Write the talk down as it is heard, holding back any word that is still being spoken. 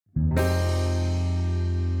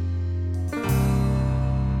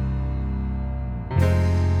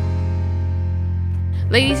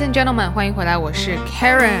Ladies and gentlemen, 欢迎回来，我是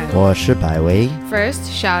Karen， 我是百维。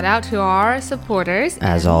 First, shout out to our supporters.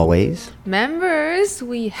 As always. Members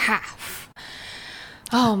we have.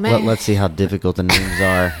 Oh man. Let's see how difficult the names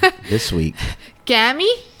are this week. Gammy?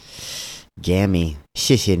 Gammy.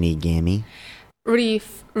 谢谢你 Gammy.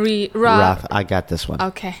 Raf. I got this one.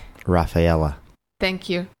 Okay. Rafaela. Thank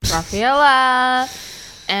you. Rafaela.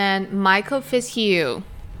 And Michael Fitzhugh.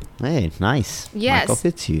 Hey, nice. Yes. Michael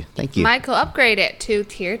Fitzhugh. Thank you. Michael upgraded to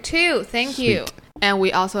tier 2. Thank you. And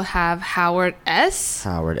we also have Howard S.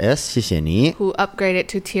 Howard S. 谢谢你 who upgraded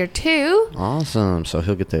to tier 2. Awesome. So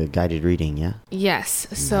he'll get the guided reading, yeah? Yes.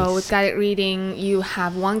 So with guided reading, you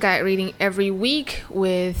have one guided reading every week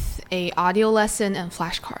with a audio lesson and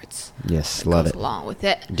flashcards. Yes, love it. Along with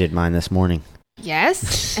it. Did mine this morning.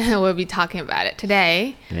 Yes. And we'll be talking about it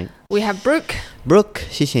today. Okay. We have Brooke. Brooke.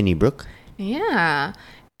 谢谢你 Brooke. Yeah.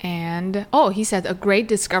 And, he said a great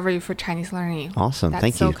discovery for Chinese learning. Awesome. That's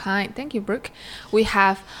Thank you. so kind. Thank you, Brooke. We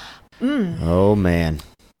have, Oh, man.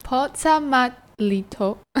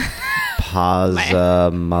 Pozzamalito.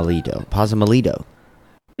 Pozzamalito.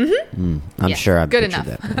 I'm sure I good butchered enough.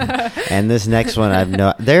 that. And this next one,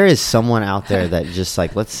 there is someone out there that just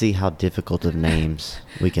like, let's see how difficult of names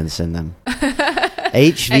we can send them.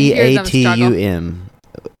 HVATUM.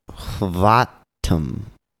 Vatum.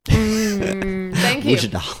 Thank you. 不知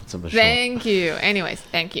道怎么说 Thank you. Anyways,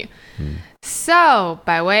 thank you. So,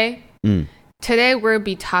 百威, today we'll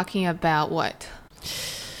be talking about what?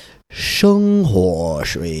 生活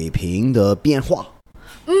水平的变化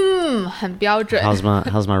很标准 How's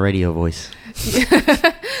my radio voice?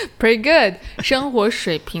 Pretty good. 生活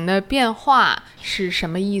水平的变化是什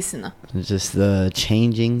么意思呢? Just the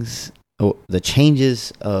changes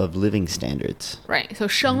of living standards. Right. So,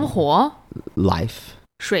 生活 Life.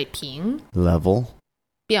 水平 Level.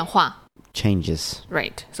 变化 Changes.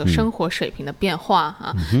 Right. So, 生活水平的变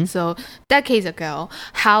化 So, decades ago,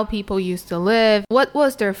 how people used to live, what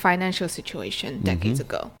was their financial situation decades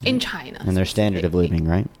ago in China? And their standard of living,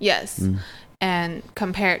 right? Yes. And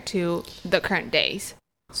compared to the current days,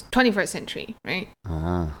 21st century, right?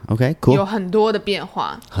 Okay, cool. 有很多的变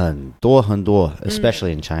化很多很多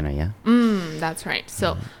especially in China, yeah? That's right.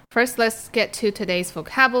 So, first let's get to today's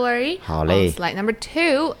vocabulary. 好嘞 On slide number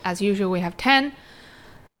 2, as usual, we have 10.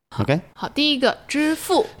 Okay. 好，第一个支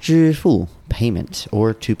付支付 payment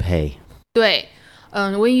or to pay. 对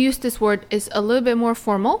when you use this word, it's a little bit more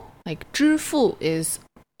formal. Like 支付 is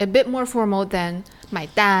a bit more formal than 买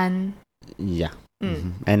单 Yeah.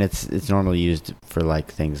 And it's normally used for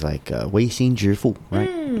like things like 微信支付, right?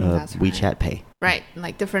 That's right. WeChat Pay. Right,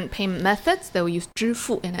 like different payment methods that will use 支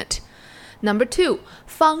付 in it. Number 2,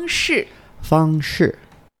 方式方式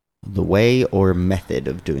the way or method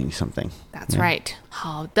of doing something. That's right.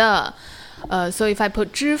 好的 So if I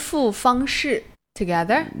put 支付方式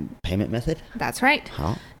together, Payment method? that's right.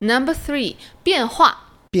 好 Number 3, 变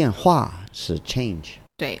化变化是 change.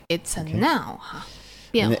 对 it's a noun 哈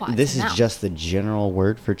变 And 化 this it's a is noun. just the general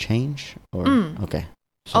word for change? Or okay.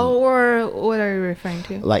 Or what are you referring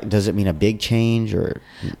to? Like, does it mean a big change or?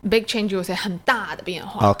 Big change, you will say 很大的变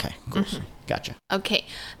化 Okay, cool. Gotcha. Okay,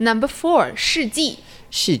 number 4, 世纪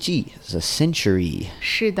世纪 is a century.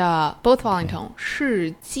 是的 both Wellington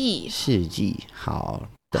世纪世纪好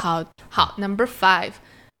好 Number 5,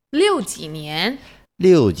 六几年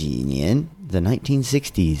六几年 the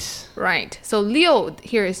 1960s. Right, so 六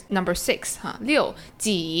here is number 6 六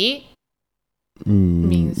几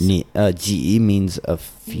means 几 means a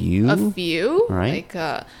few. A few, right? Like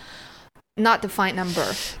a not defined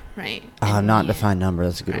number, right? Not defined number,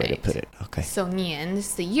 that's a good way to Right. put it. Okay. So 年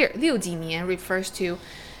is the year 六几年 refers to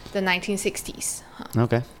the 1960s.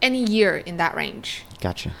 Okay. Any year in that range.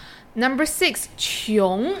 Gotcha. Number 6,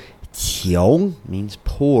 穷穷 means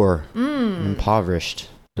poor, impoverished.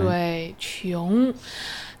 对穷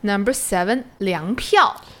Number 7, 粮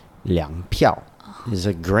票粮票 is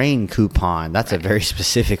a grain coupon. That's a very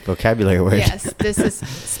specific vocabulary word. Yes, this is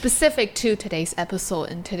specific to today's episode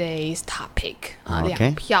and today's topic. Okay.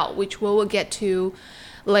 粮票, which we will get to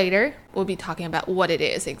later. We'll be talking about what it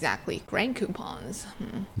is exactly. Grain coupons.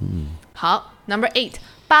 好 Number 8,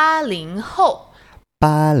 80后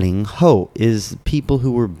80后 is people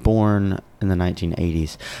who were born in the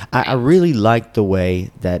 1980s. I really like the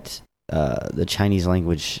way that the Chinese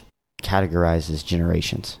language categorizes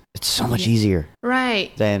generations. It's so much easier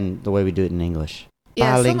Right. than the way we do it in English.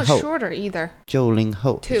 Yeah, so 80much后 shorter either. 90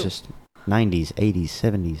后 Two. just 90s, 80s,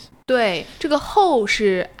 70s. 对，这个后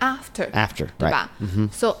是 after， After, 对 right. 吧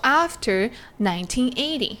？So after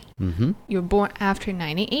 1980, you're born after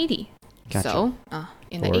 1980. Gotcha. So,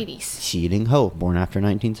 in the Or 80s. 70后, born after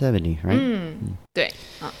 1970, right? 对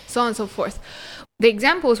，so on and so forth. The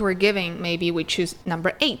examples we're giving, maybe we choose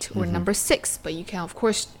number 8 or number 6, but you can of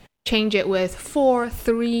course change it with 4,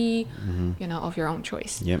 3, of your own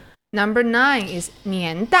choice. Yep. Number 9 is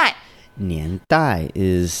年代。年代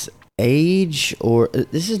is age, or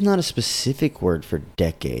this is not a specific word for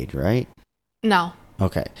decade, right? No.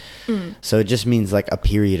 Okay. So it just means like a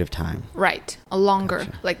period of time. Right. A longer,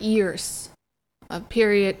 like years. A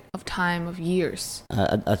period of time of years.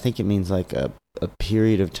 I think it means like a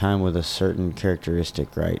period of time with a certain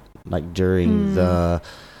characteristic, right? Like during the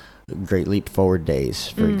Great Leap Forward days,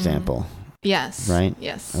 for example. Yes. Right?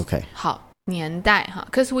 Yes. Okay. 好，年代哈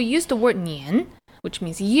because we use the word 年 which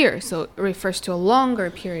means year, so it refers to a longer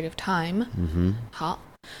period of time. 好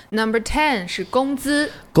Number 10是工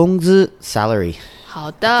资。工资 salary. 好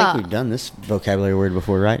I 的 think we've done this vocabulary word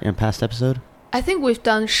before, right? In a past episode? I think we've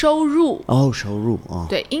done 收入。收入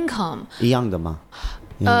对 income 一样的吗？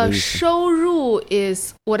一样的意思。收入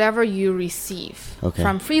is whatever you receive Okay.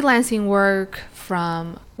 from freelancing work,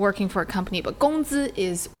 from working for a company, but 工资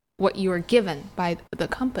is what you are given by the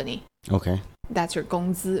company. Okay. That's your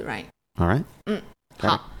工资 right? All right.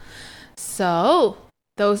 好 So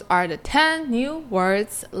those are the 10 new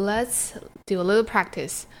words. Let's do a little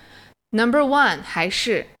practice. Number 1还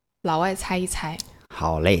是老外猜一猜。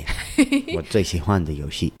好嘞，我最喜欢的游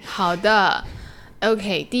戏。好的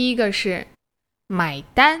OK 第一个是买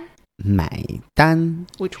单。买单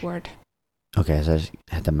Which word? Okay, so I just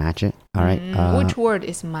had to match it. All right. Which word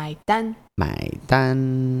is 买单？买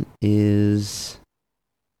单 is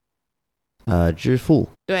支付，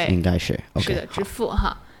对，应该是。是 OK，的，支付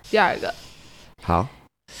哈。第二个，好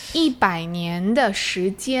100年的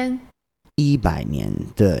时间。 ，100年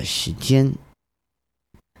的时间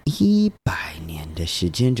，100年的时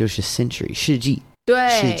间就是 century 世纪。对，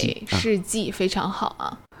世纪世纪非常好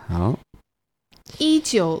啊。好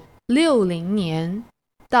1960年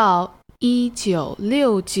到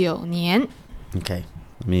1969年， ，OK，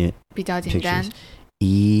比较简单。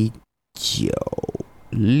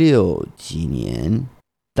 1960几年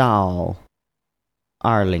到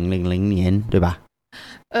2000年，对吧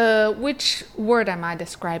Which word am I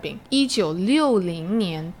describing? 1960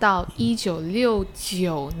年到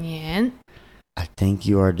1969年。 ？I think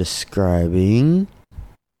you are describing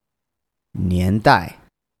年代。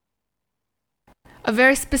A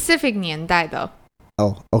very specific 年代的。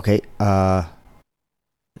OK，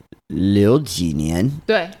六几年。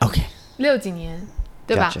对 OK， 6几年，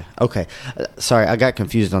对吧 Gotcha. Okay. Sorry, I got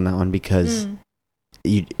confused on that one because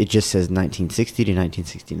it just says 1960 to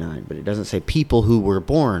 1969, but it doesn't say people who were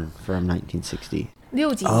born from 1960.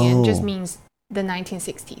 6几年 just Oh. means the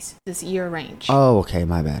 1960s, this year range. Oh, okay,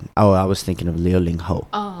 my bad. Oh, I was thinking of 60后.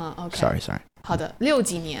 OK. Sorry. 好的6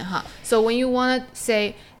几年哈 So when you want to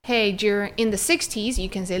say, hey, during in the 60s, you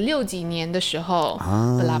can say 6几年的时候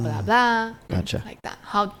blah blah blah. Gotcha. Like that.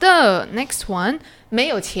 好的 Next one, 没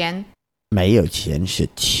有钱。没有钱是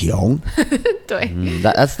穷。对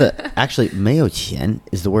That's the actually 没有钱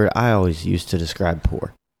is the word I always use to describe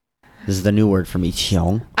poor. This is the new word for me,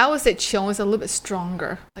 穷. I would say 穷 is a little bit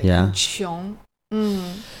stronger. Like Yeah. 穷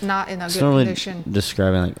not in a It's good normally condition.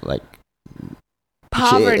 describing like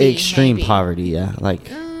Poverty, extreme maybe. poverty, yeah. Like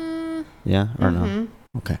yeah or no?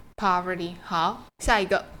 Okay. Poverty. 好，下一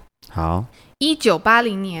个。好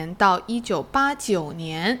1980年到1989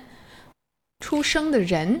年出生的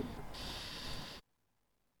人。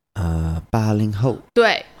80后。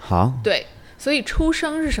对好，对，所以出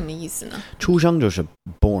生是什么意思呢？出生就是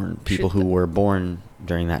born, people 是的。 who were born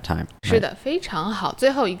during that time. 是的，非常好。最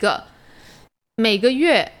后一个，每个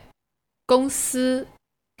月公司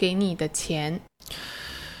给你的钱。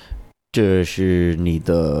这是你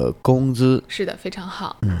的工资。是的，非常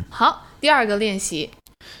好。好，第二个练习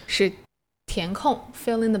是填空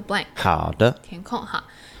 ，fill in the blank。好的，填空哈，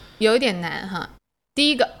有一点难哈。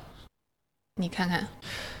第一个，你看看，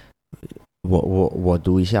我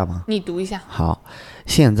读一下吗？你读一下。好，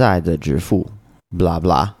现在的支付 blah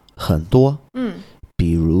blah 很多，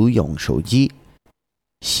比如用手机、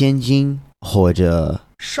现金或者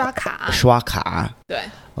刷卡。刷卡。对，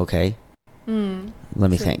 OK， Let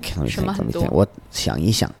me think. Let me 什么 think. Let 很 me 多 think. 我想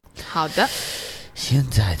一想，好的，现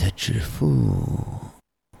在的支付，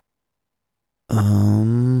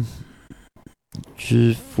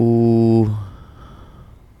支付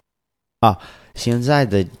啊，现在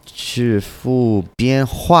的支付变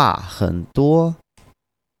化很多，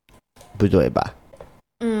不对吧？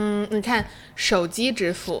你看手机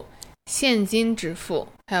支付、现金支付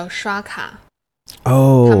还有刷卡。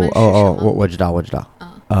哦他们是什么我知道。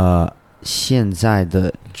现在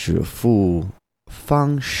的支付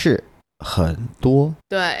方式很多，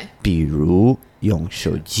对，比如用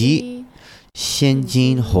手机、现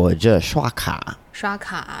金或者刷卡。刷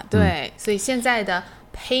卡，对，所以现在的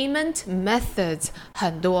payment methods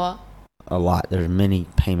很多。A lot. There's many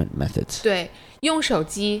payment methods. 对，用手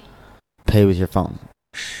机、 Pay with your phone.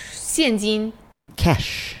 现金、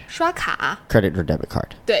 Cash. 刷卡。 Credit or debit card.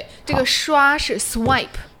 对，这个刷是 swipe。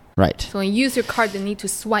 Right. So when you use your card, you need to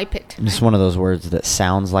swipe it. Just one of those words that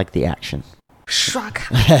sounds like the action. 刷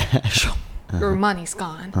卡，Your money's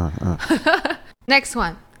gone. Next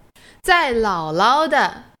one， 在姥姥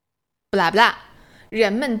的不啦不啦，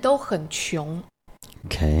人们都很穷。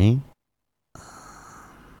 Okay.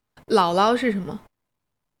 姥姥是什么？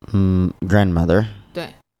 Grandmother.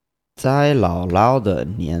 对，在姥姥的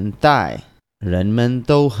年代，人们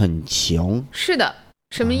都很穷。是的，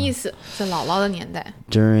什么意思？在姥姥的年代。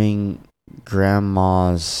 During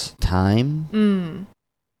grandma's time.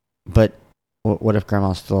 But what if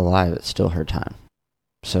grandma's still alive? It's still her time.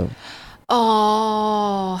 So.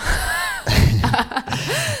 Oh.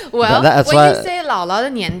 Well, That's when why- you say 姥姥的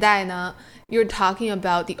年代呢 you're talking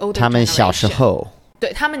about the older 他们小时 generation. 候。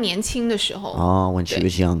对，他们年轻的时候。when she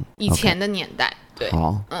was young. 以前的年代。对。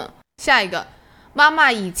好。下一个，妈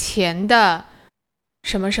妈以前的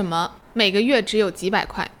什么什么，每个月只有几百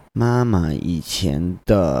块。妈妈以前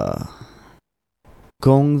的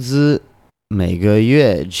工资每个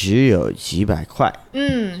月只有几百块。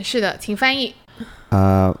是的，请翻译。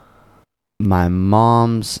My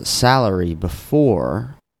mom's salary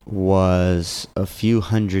before was a few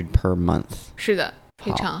hundred per month. 是的，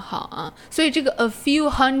非常好啊。所以这个 a few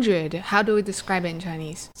hundred, how do we describe it in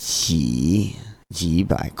Chinese? 几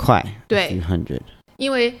百块。对 ，a few hundred.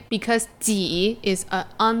 因为 because 几 is an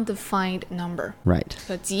undefined number. Right.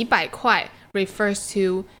 So 几百块 refers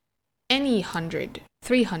to any hundred,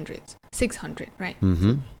 300, 600, right?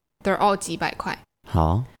 They're all 几百块。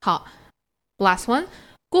好。Last one.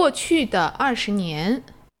 过去的20年，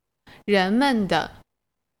人们的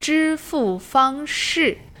支付方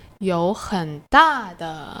式有很大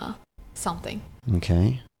的 something.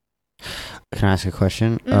 Okay. Can I ask a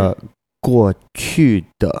question? 过去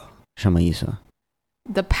的什么意思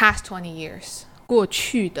？The past 20 years. 过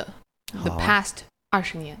去的 The 好 past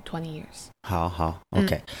 20年 20 years. 好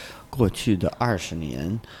OK 过去的20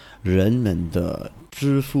年，人们的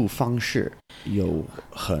支付方式有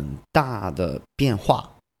很大的变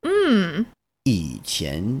化。以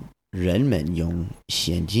前人们用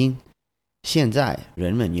现金，现在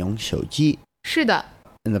人们用手机。是的。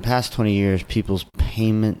In the past 20 years, people's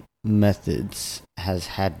payment methods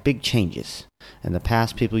has had big changes. In the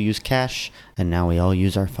past, people used cash, and now we all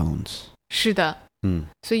use our phones. 是的。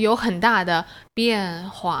所以有很大的变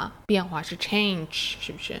化，变化是 change，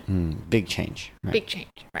 是不是？Big change. Right. Big change,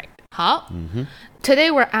 right. 好。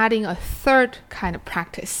Today we're adding a third kind of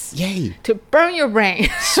practice. Yay! To burn your brain.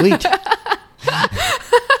 Sweet.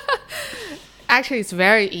 Actually, it's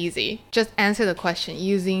very easy. Just answer the question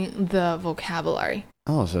using the vocabulary.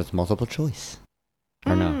 Oh, so it's multiple choice.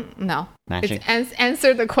 Or no? No. Matching? It's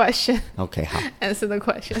answer the question. Okay, 好。Answer the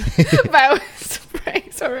question. But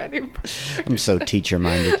brain's already burned. I'm so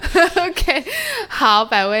teacher-minded. Okay. 好，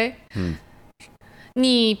百威。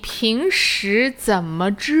你平时怎么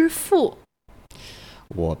支付？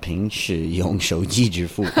我平时用手机支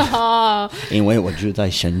付。哦，因为我住在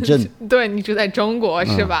深圳。对，你住在中国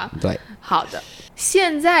是吧？对。好的。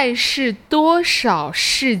现在是多少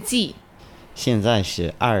世纪？现在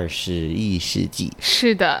是21世纪。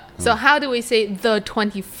是的。So how do we say the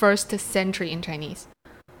 21st century in Chinese?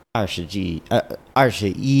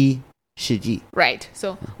 21世纪。Right.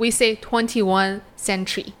 So we say 21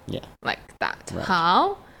 century. Yeah. Like that. Right.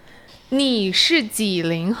 好。你是几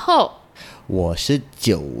零后？我是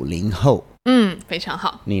90后。非常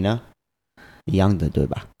好。你呢？一样的对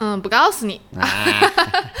吧？不告诉你。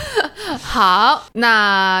好，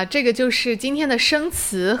那这个就是今天的生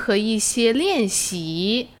词和一些练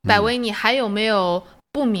习。百威，你还有没有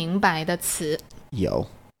不明白的词？有。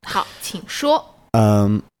好，请说。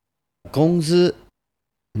工资，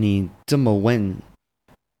你这么问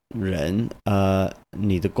人，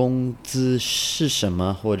你的工资是什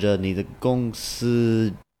么？或者你的公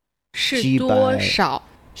司是多少？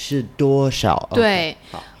是多少？对。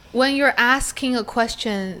Okay, 好。When you're asking a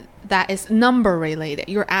question that is number related,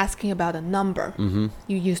 you're asking about a number.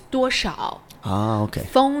 You use 多少。Okay.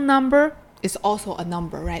 Phone number is also a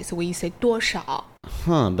number, right? So we say 多少。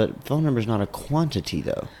But phone number is not a quantity,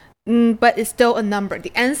 though. But it's still a number.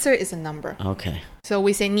 The answer is a number. Okay. So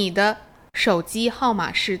we say 你的手机号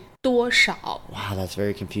码是多少。 Wow, that's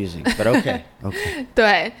very confusing. But okay, okay.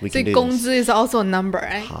 对， We 所 can 以 do 工资 is also a number,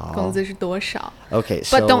 right? 好。工资是多少 Okay,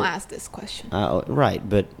 so... But don't ask this question. Right,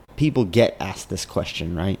 but people get asked this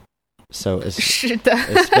question, right? So, 是的。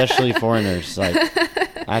 especially foreigners, like,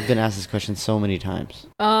 I've been asked this question so many times.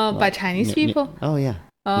 By Chinese people? Oh, yeah.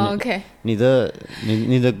 Okay. 你的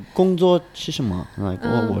工作是什么？ Like,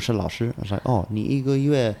 我是老师。 I was like, oh, 你一个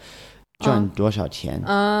月赚多少钱？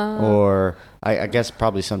 Or I guess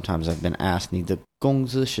probably sometimes I've been asked 你的工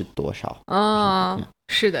资是多少？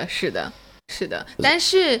 是的，是的，是的。但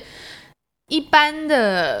是一般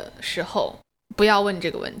的时候不要问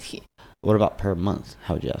这个问题。 What about per month?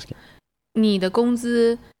 How would you ask it? 你的工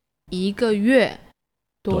资一个月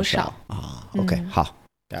多少？ Okay, 好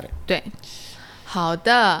Got it. 对，好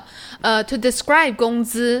的。To describe 工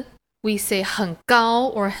资 we say 很高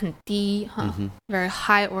or 很低 very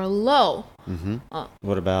high or low.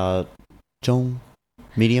 What about 中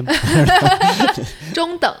medium?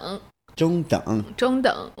 中等。中等。中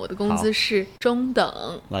等，我的工资是中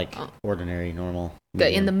等。 Like ordinary, normal.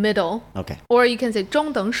 对 in the middle. Okay. Or you can say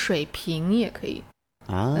中等水平也可以。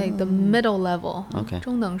Like the middle level. Okay.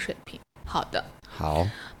 中等水平。好的。好。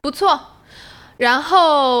不错。然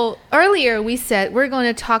后 earlier we said we're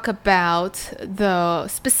going to talk about the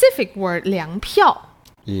specific word 粮票。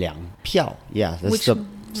粮票. Yeah, that's Which,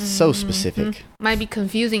 so specific. Might be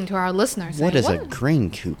confusing to our listeners. What is a What? grain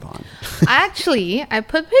coupon? Actually, I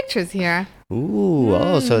put pictures here. Ooh,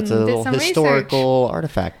 so it's a did little some historical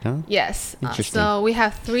artifact, huh? Yes. Interesting. So we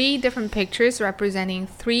have 3 different pictures representing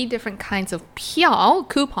 3 different kinds of 票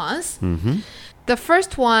coupons. The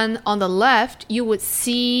first one on the left, you would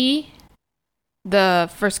see the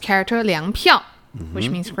first character 粮票, which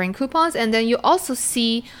means grain coupons, and then you also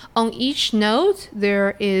see on each note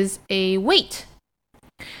there is a weight.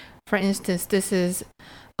 For instance, this is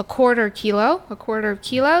a quarter kilo.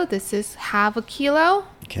 This is half a kilo.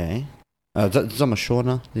 Okay. 这么说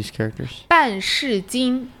呢 these characters? 半市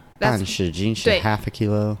斤. 半市斤是对 half a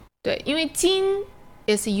kilo. 对，因为斤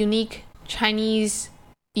is a unique Chinese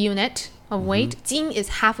unit of weight. 斤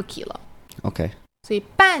is half a kilo. Okay. 所以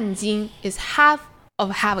半斤 is half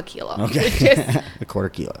of half a kilo. Okay. Which is, a quarter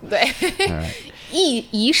kilo. 对 All right.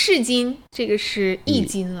 一市斤这个是一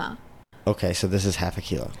斤了。 Okay, so this is half a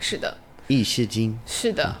kilo. 是的。一市斤.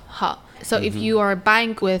 是的。好。So if you are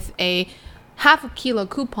buying with a half a kilo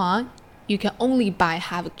coupon, you can only buy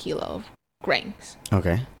half a kilo of grains.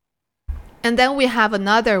 Okay. And then we have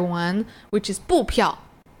another one, which is 布票.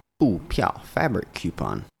 布票 fabric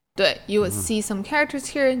coupon. 对 you would see some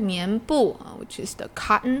characters here. 棉布 which is the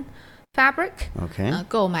cotton fabric. Okay.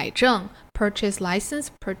 购买证 purchase license,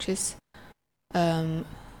 purchase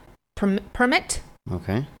permit.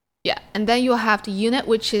 Okay. Yeah, and then you have the unit,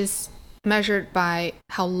 which is measured by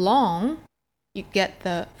how long you get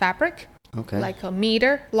the fabric. Okay. Like a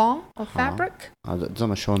meter long of fabric. 这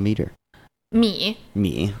么说 meter. 米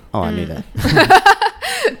Me. Oh, I knew that.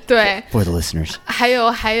 对 For the listeners. 还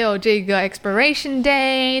有这个 expiration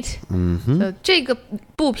date. So 这个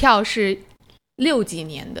布票是6几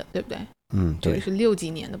年的，对不对？这个是6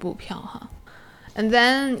几年的布票哈。And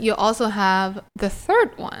then you also have the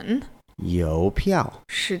third one. 邮票.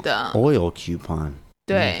 是的。 Oil coupon.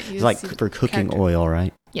 对 It's like for cooking oil,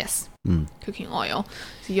 right? Yes. Cooking oil.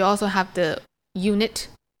 So you also have the unit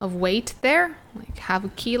of weight there, like half a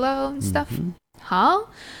kilo and stuff.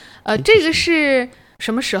 好，这个是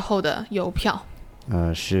什么时候的邮票？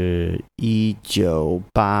是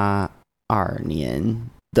1982年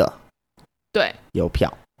的对，邮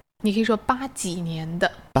票。你可以说80几年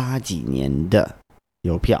的。80几年的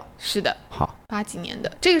邮票。是的。好。80几年的，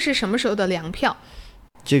这个是什么时候的粮票？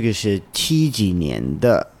这个是70几年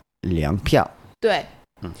的粮票。对。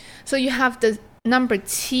So you have the number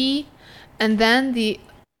 7 and then the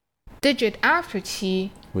digit after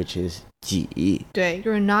 7, which is 几. 对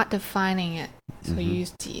you're not defining it, so you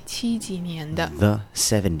use 7几年的 the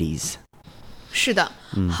 70s. 是的。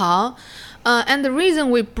好and the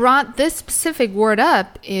reason we brought this specific word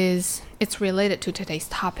up is it's related to today's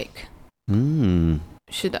topic.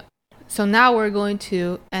 是的。So now we're going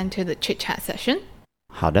to enter the chit chat session.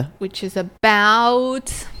 好的。 Which is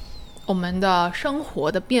about 我们的生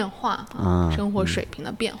活的变化，生活水平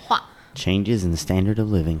的变化。Changes in the standard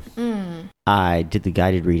of living. I did the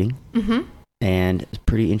guided reading. And it's a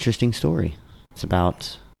pretty interesting story. It's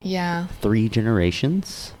about 3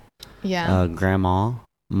 generations. Yeah. Grandma,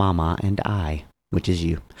 Mama, and I, which is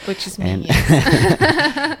you. Which is me. And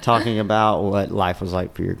talking about what life was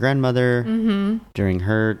like for your grandmother during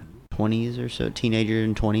her 20s or so, teenager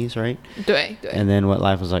and 20s, right? 对 And then what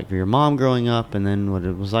life was like for your mom growing up, and then what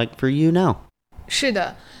it was like for you now. 是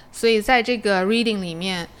的，所以在这个 reading 里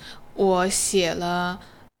面，我写了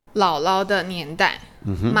姥姥的年代、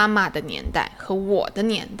妈妈的年代和我的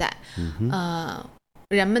年代，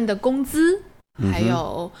人们的工资，还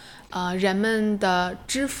有人们的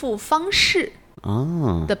支付方式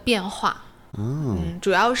的变化。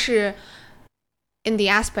主要是 in the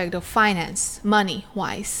aspect of finance, money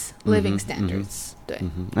wise, living standards. 对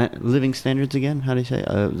，living standards again? How do you say?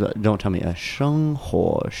 Don't tell me. 生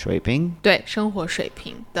活水平。对，生活水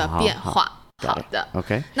平的变化。好的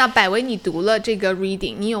 ，OK。那百维，你读了这个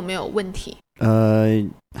reading， 你有没有问题？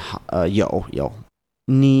有。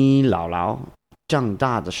你姥姥长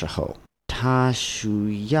大的时候，她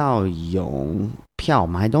需要用票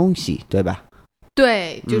买东西，对吧？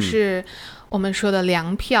对，就是我们说的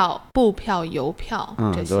粮票、布票、邮票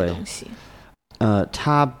这些东西。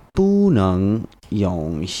她不能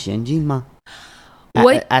用现金吗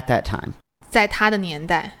？At that time， 在他的年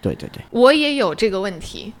代，对，我也有这个问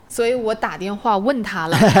题，所以我打电话问他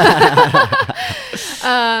了。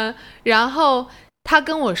然后他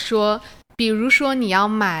跟我说，比如说你要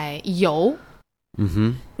买油，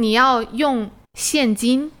你要用现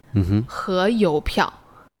金和邮票。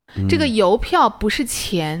这个邮票不是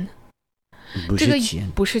钱，这个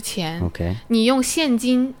不是钱。OK， 你用现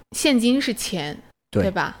金是钱，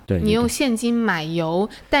对吧？对，你用现金买油，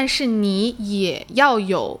但是你也要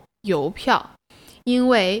有邮票，因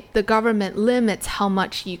为 the government limits how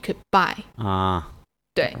much you could buy.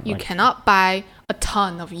 对 ，you cannot buy a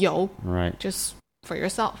ton of 油 right? Just for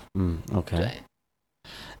yourself. Okay. 对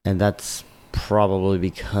And that's probably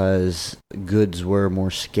because goods were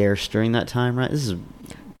more scarce during that time, right? This is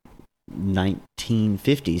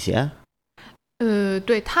 1950s, yeah?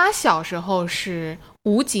 对，他小时候是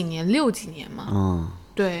50几年、60几年嘛。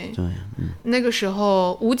对，那个时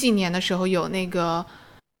候50几年的时候有那个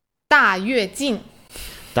大跃进。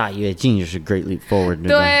大跃进就是 Great Leap Forward，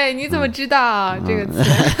 对，你怎么知道这个词？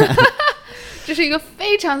这是一个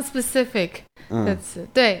非常 specific 的词。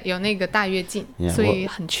对，有那个大跃进，所以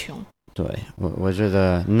很穷。对，我觉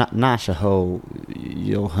得那时候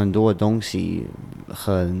有很多东西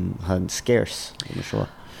很 scarce， 怎么说？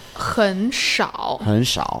很少。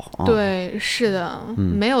对，是的，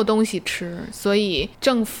没有东西吃，所以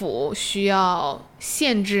政府需要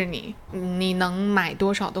限制你能买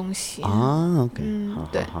多少东西。OK，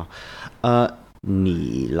 好。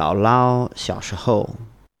你姥姥小时候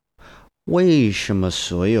为什么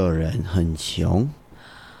所有人很穷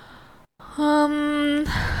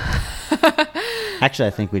？Actually,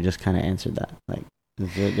 I think we just kind of answered that. Like,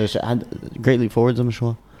 there's Great Leap Forward 怎么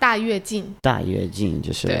说？大跃进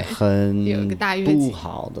就是很不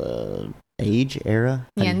好的 age era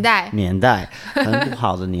年代，很不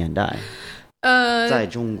好的年代。在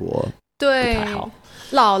中国不太好。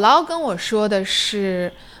姥姥跟我说的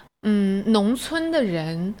是，农村的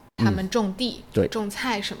人他们种地、种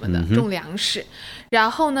菜什么的，种粮食，然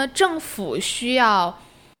后呢，政府需要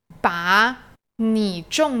把你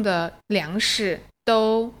种的粮食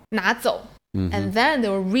都拿走。And then they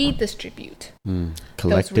will redistribute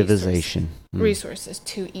collectivization resources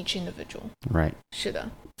to each individual. Right. 是的，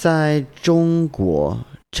在中国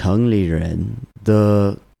城里人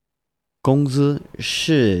的工资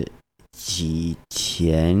是几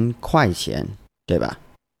千块钱，对吧？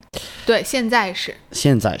对，现在是。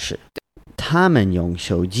他们用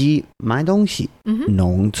手机买东西。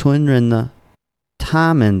农村人呢，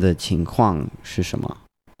他们的情况是什么？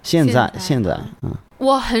现在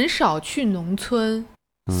我很少去农村，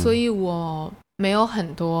所以我没有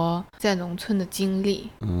很多在农村的经历。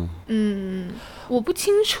我不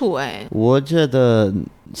清楚哎。我觉得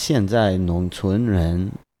现在农村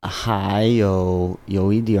人还有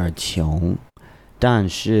一点穷，但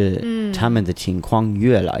是他们的情况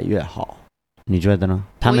越来越好。你觉得呢？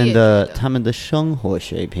他们的生活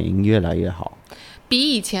水平越来越好，比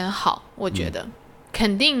以前好，我觉得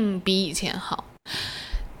肯定比以前好。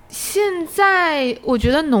现在我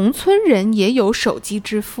觉得农村人也有手机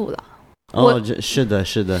支付了。是的。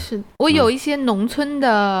我有一些农村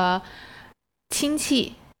的亲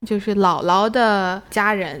戚，就是姥姥的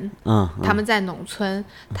家人，他们在农村，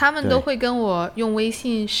他们都会跟我用微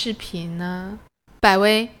信视频呢。百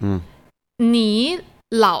威，你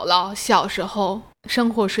姥姥小时候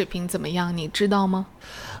生活水平怎么样？你知道吗？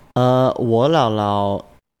我姥姥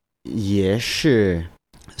也是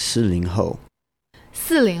40后。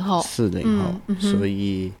所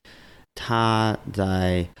以他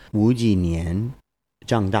在50几年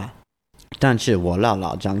长大，但是我姥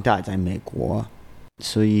姥长大在美国，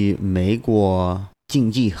所以美国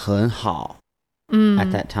经济很好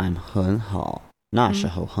，at that time 很好，那时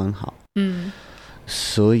候很好，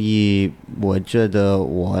所以我觉得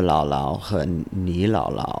我姥姥和你姥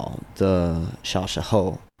姥的小时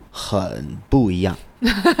候很不一样，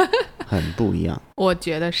很不一样。我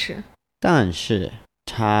觉得是。但是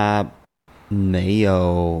他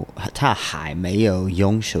还没有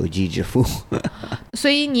用手机支付。所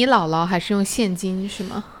以你姥姥还是用现金是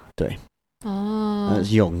吗？对。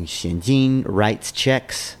用现金 writes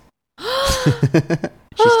checks.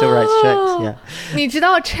 She still writes checks, yeah. 你知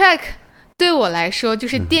道 check 对我来说就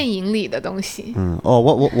是电影里的东西。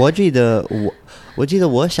我记得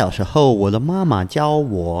我小时候我的妈妈教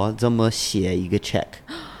我怎么写一个 check。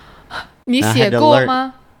你写过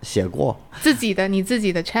吗？写过。你自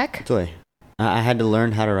己的 check？ 对。I had to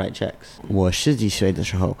learn how to write checks. 我10几岁的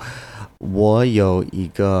时候，我有一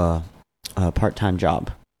个part-time job，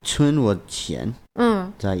 存我钱，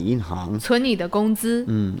在银行存你的工资，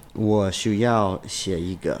我需要写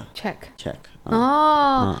一个 check。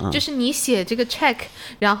就是你写这个 check，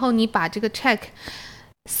 然后你把这个 check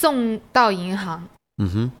送到银行，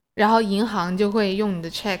然后银行就会用你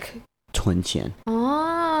的 check 存钱。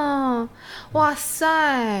哇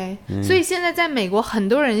塞！所以现在在美国很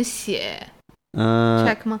多人写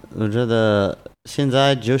check 吗？我觉得现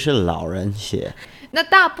在就是老人写。那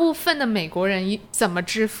大部分的美国人怎么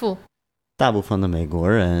支付？大部分的美国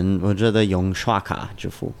人我觉得用刷卡支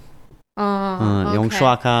付。用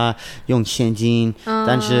刷卡，用现金，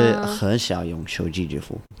但是很少用手机支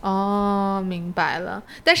付。明白了。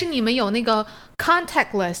但是你们有那个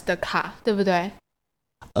contactless 的卡，对不对？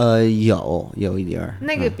有一点，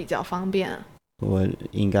那个比较方便。我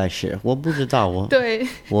应该是，我不知道。对，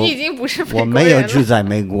你已经不是美国人了。我没有住在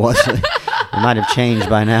美国，所以 it might have changed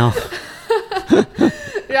by now.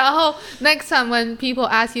 然后 next time when people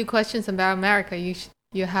ask you questions about America,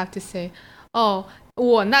 you have to say, "Oh,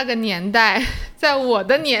 我那个年代，在我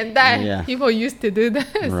的年代 people used to do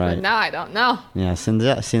this, but now I don't know." Yeah,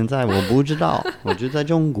 现在我不知道，我就在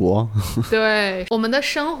中国。对，我们的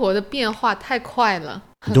生活的变化太快了，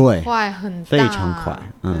很快很大，非常快。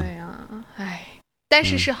对啊，但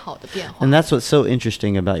是是好的变化。And that's what's so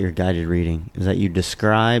interesting about your guided reading is that you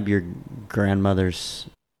describe your grandmother's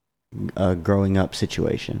growing up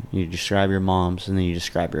situation. You describe your mom's and then you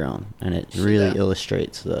describe your own, and it really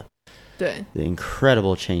illustrates the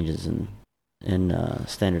incredible changes in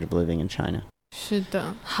standard of living in China. 是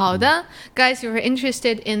的，好的。Guys, if you're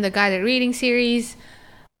interested in the guided reading series,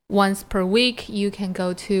 once per week, you can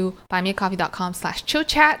go to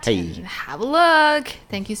buymeacoffee.com/chillchat and have a look.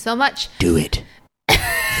 Thank you so much. Do it.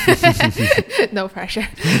 No pressure.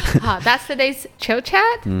 好， that's today's chill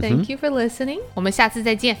chat. Thank you for listening. 我们下次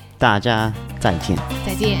再见。大家再见。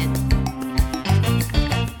再见。